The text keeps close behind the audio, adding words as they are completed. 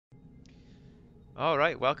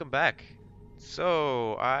Alright, welcome back.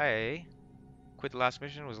 So, I quit the last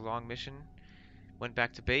mission, it was a long mission. Went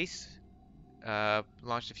back to base,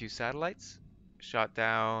 launched a few satellites, shot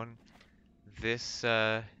down this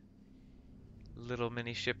little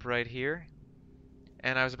mini ship right here,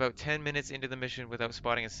 and I was about 10 minutes into the mission without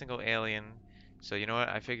spotting a single alien. So, you know what?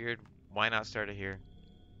 I figured, why not start it here?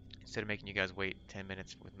 Instead of making you guys wait 10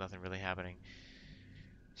 minutes with nothing really happening.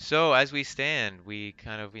 So, as we stand, we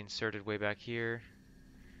kind of inserted way back here.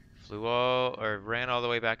 Ran all the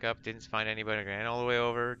way back up, didn't find anybody, ran all the way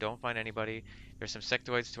over, don't find anybody. There's some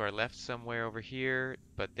sectoids to our left somewhere over here,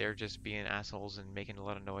 but they're just being assholes and making a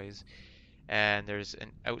lot of noise. And there's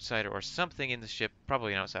an outsider or something in the ship,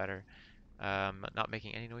 probably an outsider, not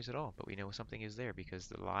making any noise at all, but we know something is there because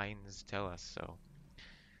the lines tell us so.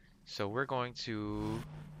 So we're going to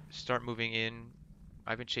start moving in.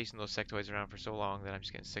 I've been chasing those sectoids around for so long that I'm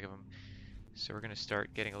just getting sick of them. So we're going to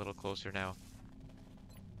start getting a little closer now.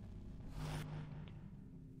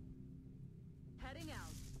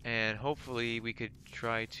 And hopefully we could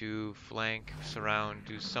try to flank, surround,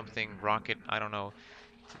 do something, rocket, I don't know,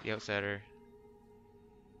 to the outsider.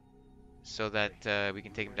 So that we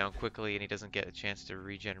can take him down quickly and he doesn't get a chance to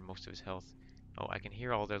regenerate most of his health. Oh, I can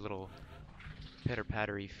hear all their little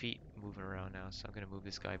pitter-pattery feet moving around now, so I'm going to move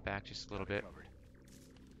this guy back just a little bit.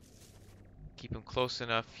 Keep him close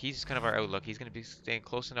enough. He's kind of our outlook. He's going to be staying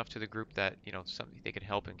close enough to the group that, you know, something they could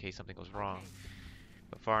help in case something goes wrong.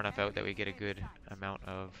 But far enough out that we get a good amount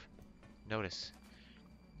of notice.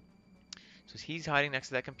 So he's hiding next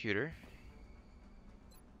to that computer.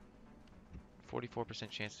 44%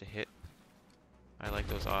 chance to hit. I like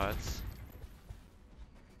those odds.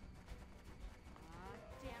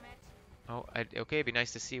 Oh, okay, it'd be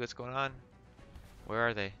nice to see what's going on. Where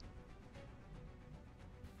are they?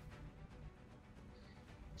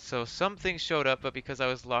 So something showed up, but because I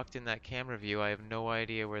was locked in that camera view, I have no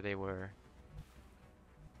idea where they were.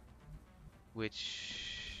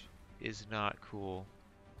 Which is not cool.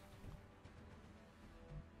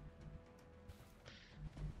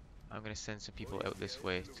 I'm gonna send some people out this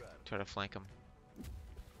way to try to flank them.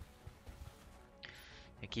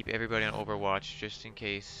 And keep everybody on Overwatch just in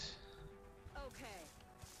case.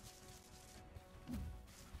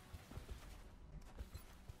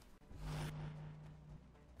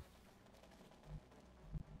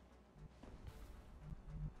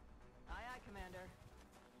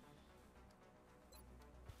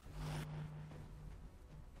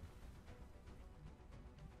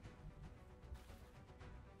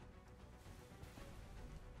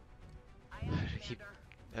 Keep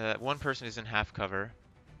one person is in half cover,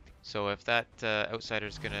 so if that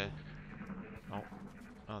outsider's gonna, oh,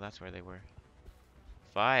 oh, that's where they were.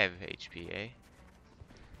 5 HP, eh?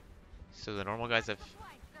 So the normal guys have.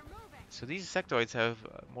 So these sectoids have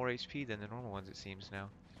more HP than the normal ones, it seems now.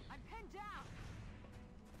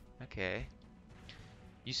 Okay.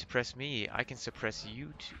 You suppress me, I can suppress you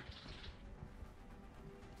too.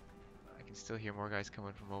 I can still hear more guys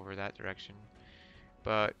coming from over that direction.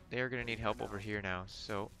 But they're gonna need help over here now,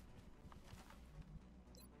 so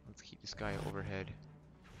let's keep this guy overhead.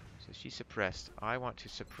 So she's suppressed. I want to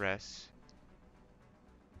suppress.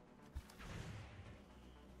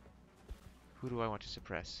 Who do I want to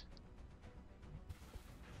suppress?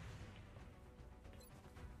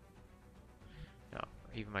 No,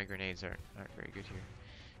 even my grenades aren't very good here.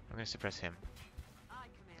 I'm gonna suppress him.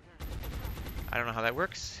 I don't know how that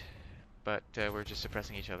works, but we're just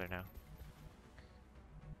suppressing each other now.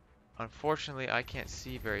 Unfortunately, I can't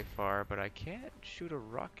see very far, but I can shoot a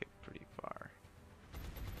rocket pretty far.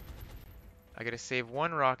 I gotta save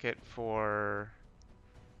one rocket for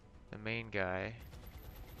the main guy.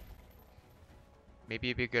 Maybe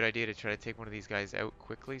it'd be a good idea to try to take one of these guys out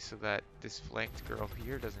quickly so that this flanked girl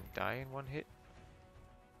here doesn't die in one hit.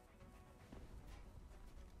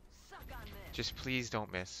 Just please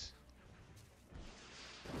don't miss.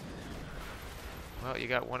 Well, you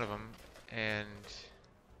got one of them, and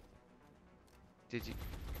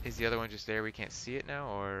is the other one just there? We can't see it now,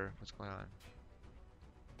 or what's going on?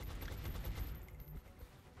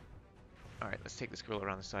 Alright, let's take this girl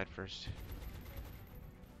around the side first.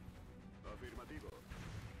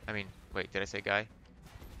 I mean, wait, did I say guy?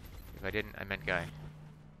 If I didn't, I meant guy.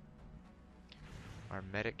 Our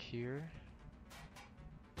medic here.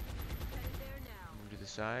 Move to the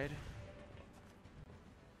side.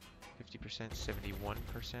 50%,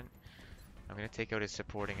 71%. I'm gonna take out his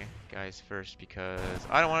supporting guys first because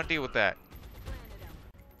I don't want to deal with that.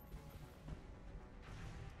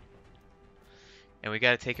 And we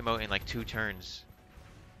gotta take him out in like 2 turns.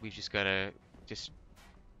 We just gotta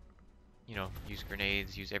you know, use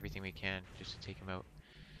grenades, use everything we can just to take him out.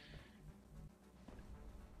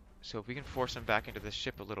 So if we can force them back into the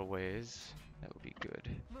ship a little ways, that would be good.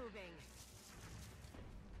 Moving.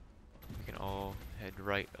 We can all head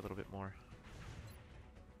right a little bit more.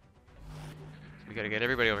 So we gotta get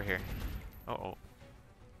everybody over here. Uh-oh.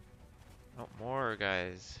 Oh, more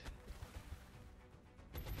guys.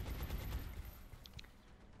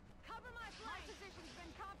 Cover my flank. My position's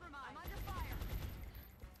been compromised. I'm under fire.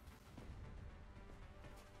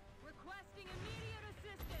 Requesting immediate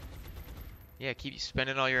assistance. Yeah, keep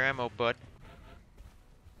spending all your ammo, bud.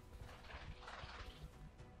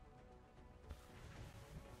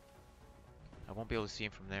 I won't be able to see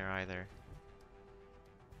him from there either.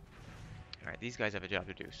 Alright, these guys have a job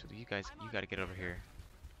to do, so you guys, you gotta get over here.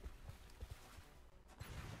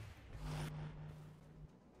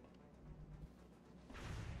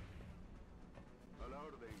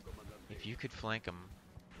 If you could flank them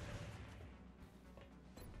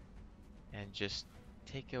and just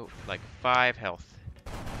take out like 5 health,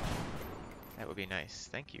 that would be nice.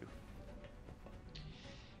 Thank you.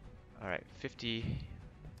 Alright, 50.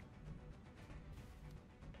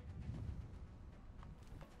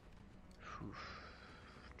 Whew.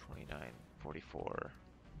 29, 44.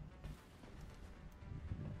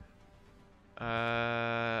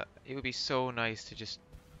 It would be so nice to just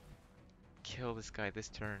kill this guy this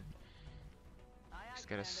turn. Just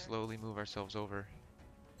gotta slowly move ourselves over.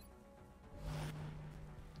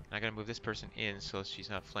 I gotta move this person in so she's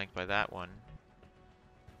not flanked by that one.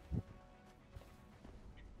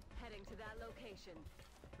 Heading to that location.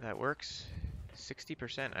 That works.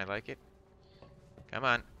 60%, I like it. Come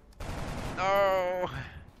on. Oh!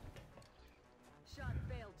 Shot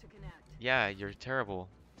failed to connect. Yeah, you're terrible.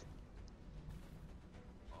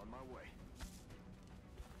 On my way.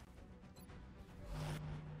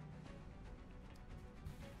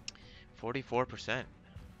 44%.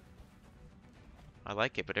 I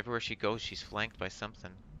like it, but everywhere she goes, she's flanked by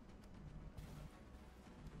something.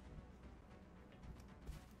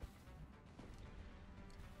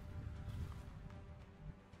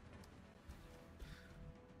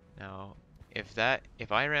 Now,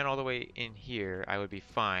 if I ran all the way in here, I would be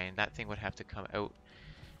fine. That thing would have to come out,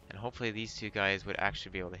 and hopefully these two guys would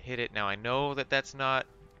actually be able to hit it. Now I know that that's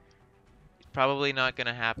probably not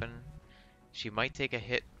gonna happen. She might take a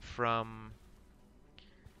hit from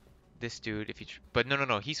this dude if but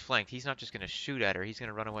no, he's flanked. He's not just gonna shoot at her. He's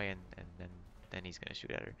gonna run away and then he's gonna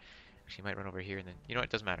shoot at her. She might run over here and then, you know what,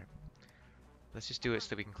 it doesn't matter. Let's just do it so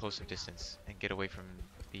that we can close some distance and get away from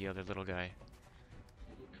the other little guy.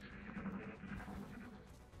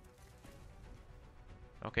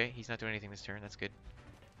 Okay, he's not doing anything this turn. That's good.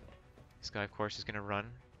 This guy, of course, is gonna run.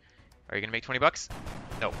 Are you gonna make 20 bucks?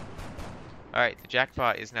 No. Alright, the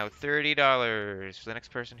jackpot is now $30 for the next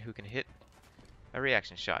person who can hit a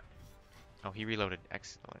reaction shot. Oh, he reloaded.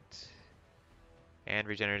 Excellent. And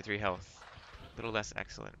regenerated 3 health. A little less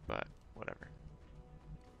excellent, but whatever.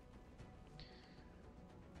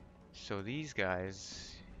 So these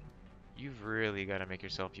guys, you've really got to make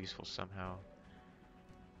yourself useful somehow.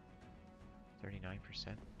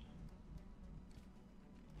 39%.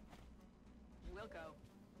 We'll go.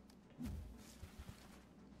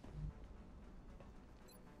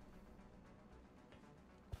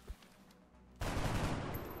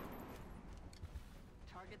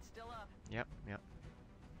 Target's still up. Yep.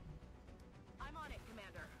 I'm on it,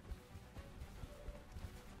 Commander.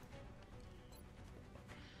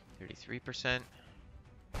 33%.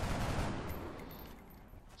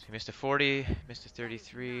 So we missed a 40, missed a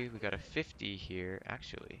 33. We got a 50 here,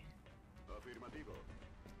 actually.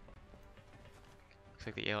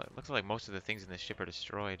 Looks like most of the things in this ship are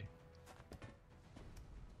destroyed.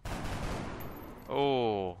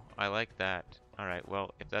 Oh, I like that. Alright,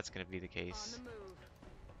 well, if that's going to be the case, On the move.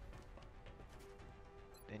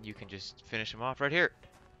 then you can just finish him off right here.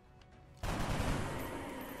 Resupply.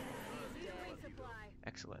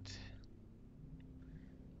 Excellent.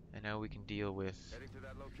 And now we can deal with Heading to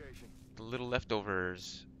that location. the little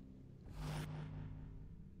leftovers,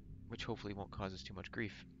 which hopefully won't cause us too much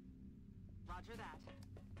grief. Roger that.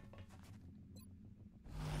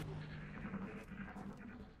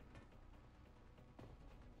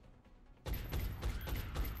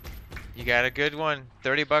 You got a good one.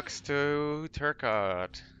 30 bucks to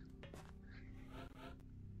Turcotte.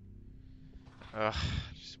 Ugh,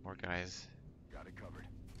 just more guys. Got it covered.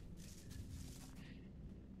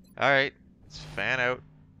 Alright, let's fan out.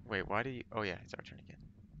 Wait, why do you... Oh yeah, it's our turn again.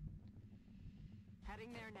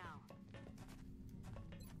 Heading there now.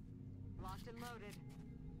 Locked and loaded.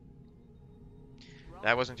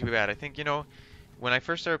 That wasn't too bad. I think, you know, when I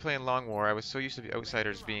first started playing Long War, I was so used to the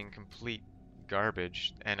Outsiders being complete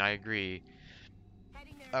garbage, and I agree.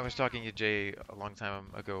 Heading there I was talking to Jay a long time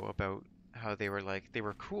ago about how they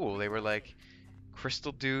were cool. They were like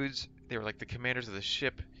crystal dudes. They were like the commanders of the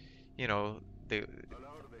ship. You know, they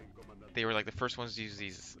they were like the first ones to use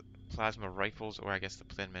these plasma rifles, or I guess the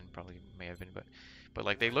Plinmen probably may have been, but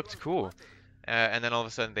like they looked cool. And then all of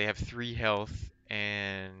a sudden they have 3 health,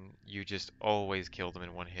 and you just always kill them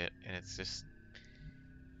in one hit, and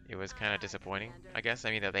it was kind of disappointing, I guess.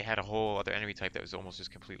 I mean that they had a whole other enemy type that was almost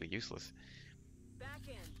just completely useless. Back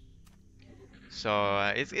in.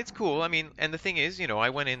 So it's cool. I mean, and the thing is, I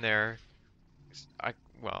went in there. I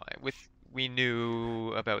well, with we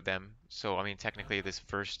knew about them, so I mean, technically, this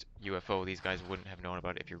first UFO, these guys wouldn't have known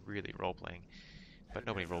about it if you're really role playing. But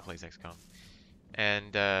nobody role plays XCOM,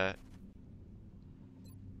 and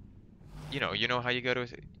you know how you go to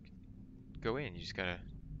go in. You just gotta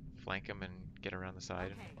flank them and get around the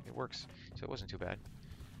side, and Okay. it works. So it wasn't too bad.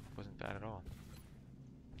 It wasn't bad at all.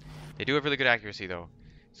 They do have really good accuracy though.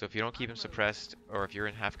 So if you don't keep them suppressed, or if you're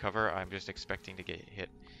in half cover, I'm just expecting to get hit.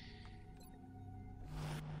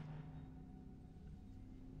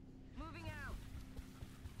 Moving out.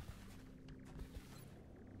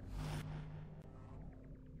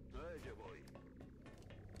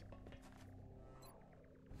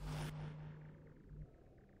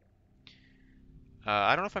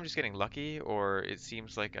 I don't know if I'm just getting lucky, or it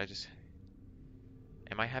seems like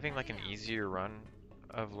am I having like an easier run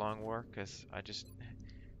of Long War? Because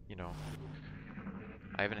you know,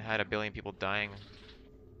 I haven't had a billion people dying.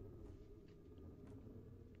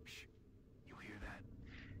 You hear that?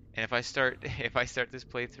 And if I start, if I start this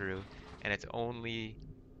playthrough, and it's only,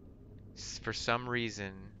 for some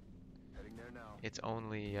reason, Heading there now. it's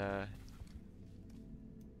only,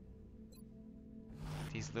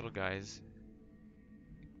 these little guys,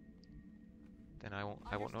 then I won't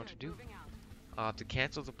know what to Understood. do. Moving out. I'll have to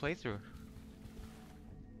cancel the playthrough.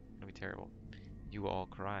 It'll be terrible. You all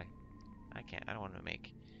cry. I don't want to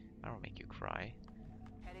make you cry.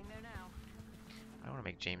 Heading there now. I don't want to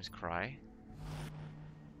make James cry.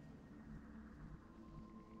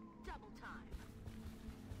 Double time.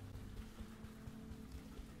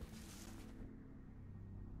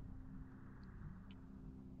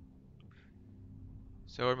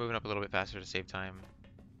 So we're moving up a little bit faster to save time.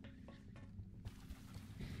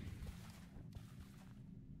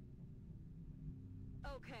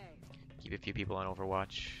 Okay. Keep a few people on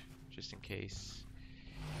Overwatch, just in case.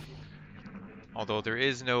 Although there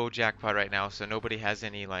is no jackpot right now, so nobody has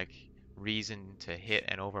any like reason to hit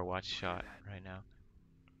an Overwatch shot right now.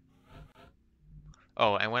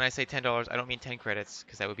 Oh, and when I say $10, I don't mean 10 credits,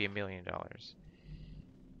 because that would be $1 million.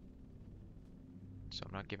 So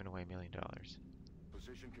I'm not giving away $1 million.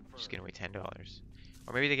 Position confirmed. Just giving away $10.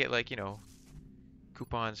 Or maybe they get like,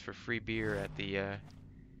 coupons for free beer at the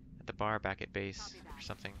bar back at base Copy that. or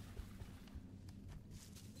something.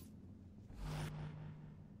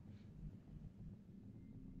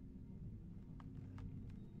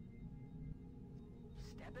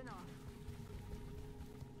 Stepping off.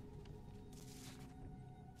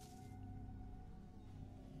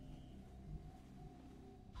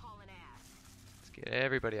 Hauling ass. Let's get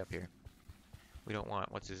everybody up here. We don't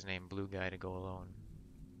want, what's his name, blue guy to go alone.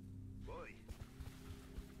 Boy.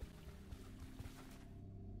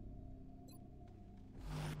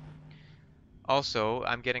 Also,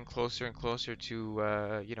 I'm getting closer and closer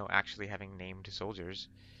to, actually having named soldiers.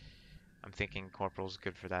 I'm thinking corporal's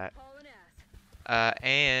good for that. Hauling ass.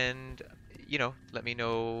 And, let me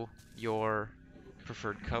know your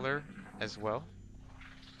preferred color as well.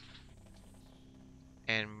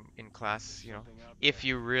 And in class, if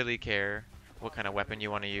you really care what kind of weapon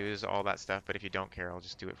you want to use, all that stuff. But if you don't care, I'll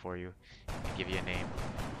just do it for you and give you a name.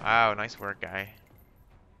 Wow, nice work, guy.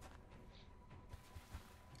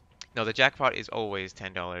 No, the jackpot is always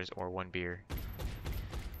 $10 or 1 beer.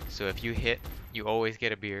 So if you hit, you always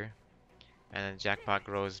get a beer. And then jackpot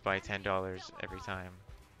grows by $10 every time.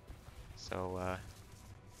 So,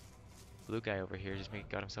 blue guy over here just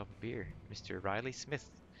got himself a beer. Mr. Riley Smith.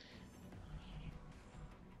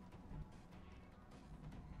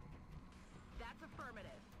 That's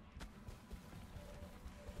affirmative.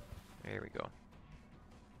 There we go.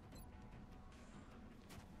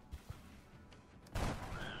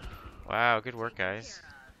 Wow, good work, guys.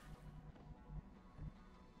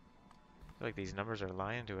 I feel like these numbers are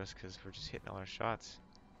lying to us because we're just hitting all our shots.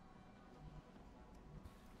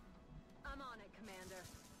 I'm on it, Commander.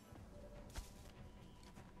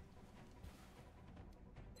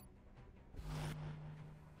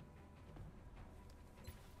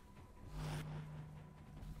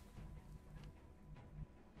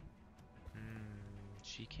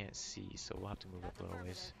 She can't see, so we'll have to move up a little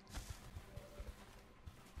ways.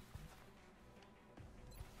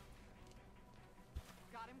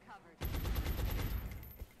 covered.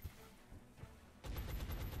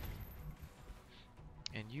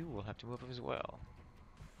 And you will have to move as well.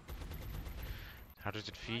 How does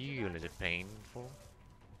it feel? Is it painful?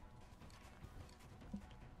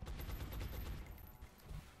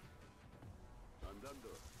 Andando.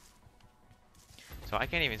 So I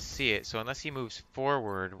can't even see it, so unless he moves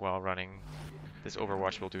forward while running, this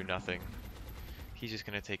Overwatch will do nothing. He's just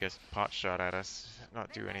gonna take a pot shot at us,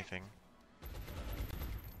 not do anything.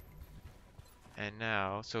 And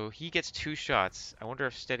now, so he gets 2 shots. I wonder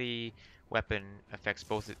if steady weapon affects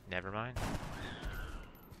both. Never mind.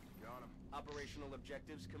 Got him. Operational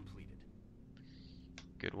objectives completed.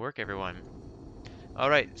 Good work, everyone.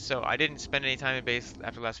 Alright, so I didn't spend any time in base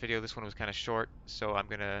after last video. This one was kind of short, so I'm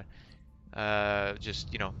gonna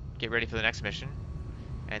just, get ready for the next mission.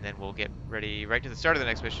 And then we'll get ready right to the start of the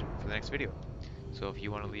next mission for the next video. So if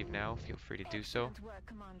you want to leave now, feel free to do so. Excellent work,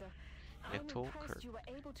 Commander. I'm Nitol impressed you were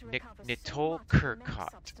able to Nick- recover Nitol so much of the mech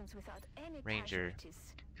Kirkcott. substance without any Ranger. casualties.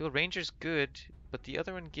 Feel Ranger's good, but the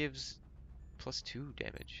other one gives +2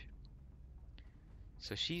 damage.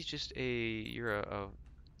 So she's just you're a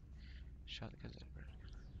shot because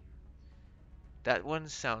that one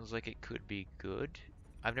sounds like it could be good.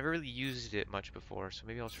 I've never really used it much before, so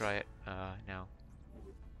maybe I'll try it now.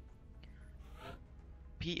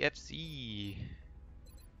 PFC.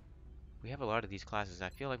 We have a lot of these classes. I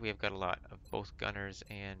feel like we have got a lot of both gunners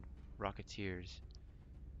and rocketeers.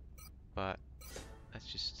 But let's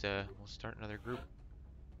just we'll start another group.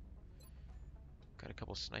 Got a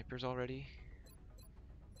couple snipers already.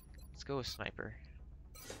 Let's go with sniper.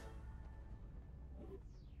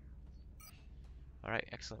 Alright,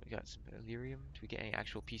 excellent. We got some Illyrium. Do we get any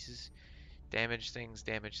actual pieces? Damage things,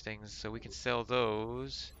 so we can sell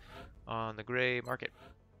those on the gray market.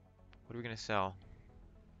 What are we gonna sell?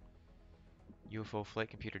 UFO flight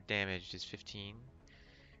computer damaged is 15.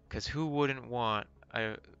 Because who wouldn't want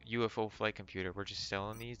a UFO flight computer? We're just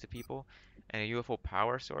selling these to people. And a UFO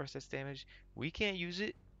power source that's damaged. We can't use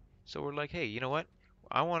it. So we're like, hey, you know what?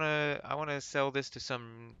 I wanna sell this to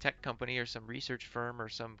some tech company or some research firm or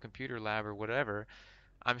some computer lab or whatever.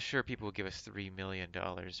 I'm sure people will give us $3 million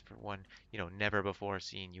for one, never before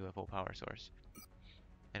seen UFO power source.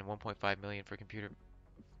 And 1.5 million for computer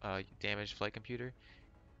damaged flight computer.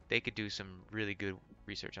 They could do some really good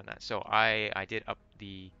research on that. So I did up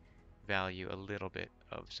the value a little bit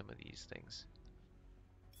of some of these things.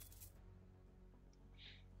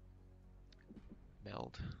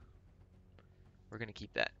 Meld. We're gonna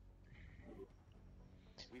keep that.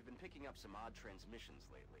 We've been picking up some odd transmissions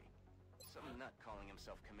lately. Some nut calling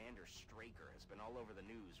himself Commander Straker has been all over the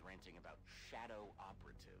news ranting about shadow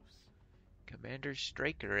operatives. Commander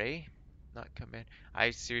Straker, eh? Not Command.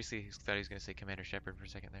 I seriously thought he was gonna say Commander Shepard for a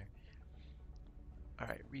second there.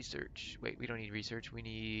 Alright, research. Wait, we don't need research. We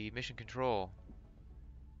need mission control.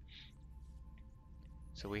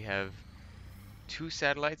 So we have 2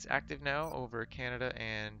 satellites active now over Canada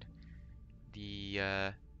and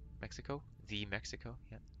the Mexico. The Mexico,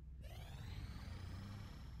 yeah.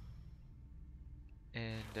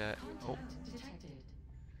 And oh.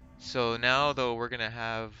 So now though we're gonna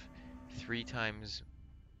have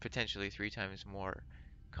potentially three times more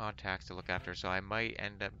contacts to look after. So I might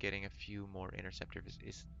end up getting a few more interceptors,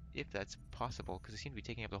 if that's possible, because they seem to be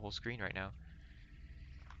taking up the whole screen right now.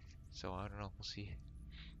 So I don't know. We'll see.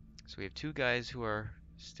 So we have 2 guys who are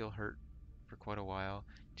still hurt for quite a while.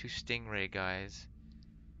 2 Stingray guys.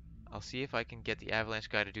 I'll see if I can get the Avalanche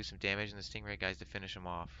guy to do some damage and the Stingray guys to finish him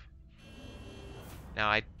off.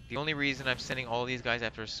 Now, the only reason I'm sending all these guys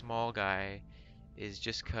after a small guy is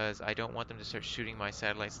just because I don't want them to start shooting my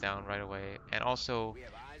satellites down right away. And also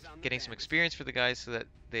getting some experience for the guys so that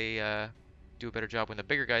they do a better job when the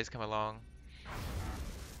bigger guys come along.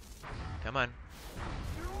 Come on.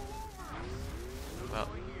 Well.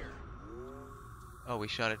 Oh, we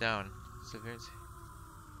shot it down. Severance.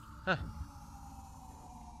 Huh.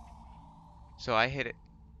 So I hit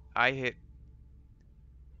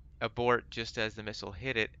abort just as the missile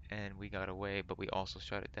hit it, and we got away, but we also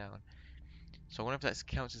shot it down. So I wonder if that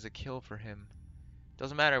counts as a kill for him.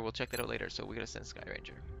 Doesn't matter, we'll check that out later. So we're gonna send Sky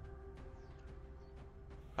Ranger.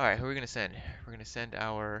 Alright, who are we gonna send? We're gonna send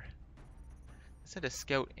a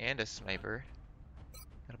scout and a sniper.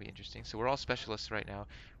 That'll be interesting. So we're all specialists right now.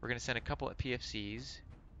 We're gonna send a couple of PFCs.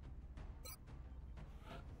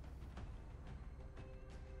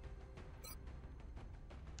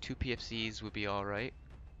 Two PFCs would be alright.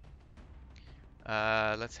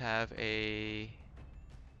 Let's have a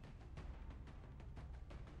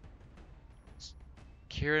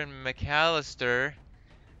Kieran McAllister.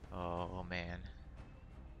 Oh man.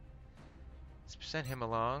 Let's send him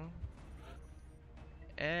along.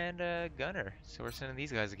 and a gunner. So we're sending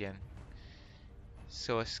these guys again.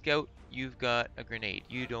 So a scout, you've got a grenade.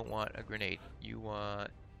 You don't want a grenade. You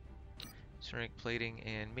want ceramic plating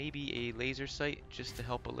and maybe a laser sight just to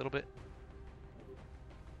help a little bit.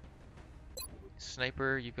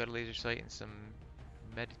 Sniper, you've got a laser sight and some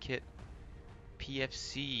med kit.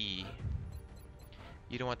 PFC,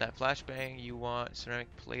 you don't want that flashbang, you want ceramic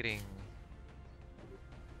plating.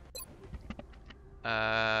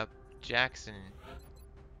 Jackson,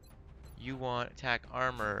 you want attack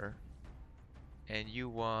armor and you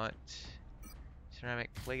want ceramic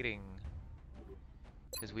plating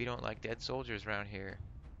because we don't like dead soldiers around here.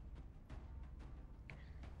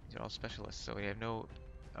 These are all specialists, so we have no...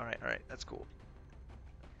 Alright, that's cool.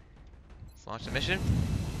 Let's launch the mission,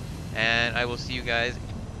 and I will see you guys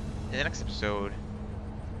in the next episode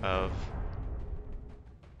of...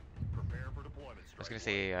 Prepare for deployment, I was gonna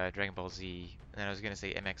say Dragon Ball Z, and then I was gonna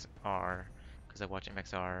say MXR, because I watch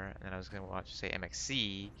MXR, and then I was gonna say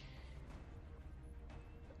MXC.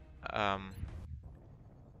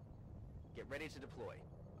 Get ready to deploy.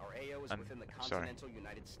 Our AO is I'm within the sorry. continental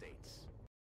United States.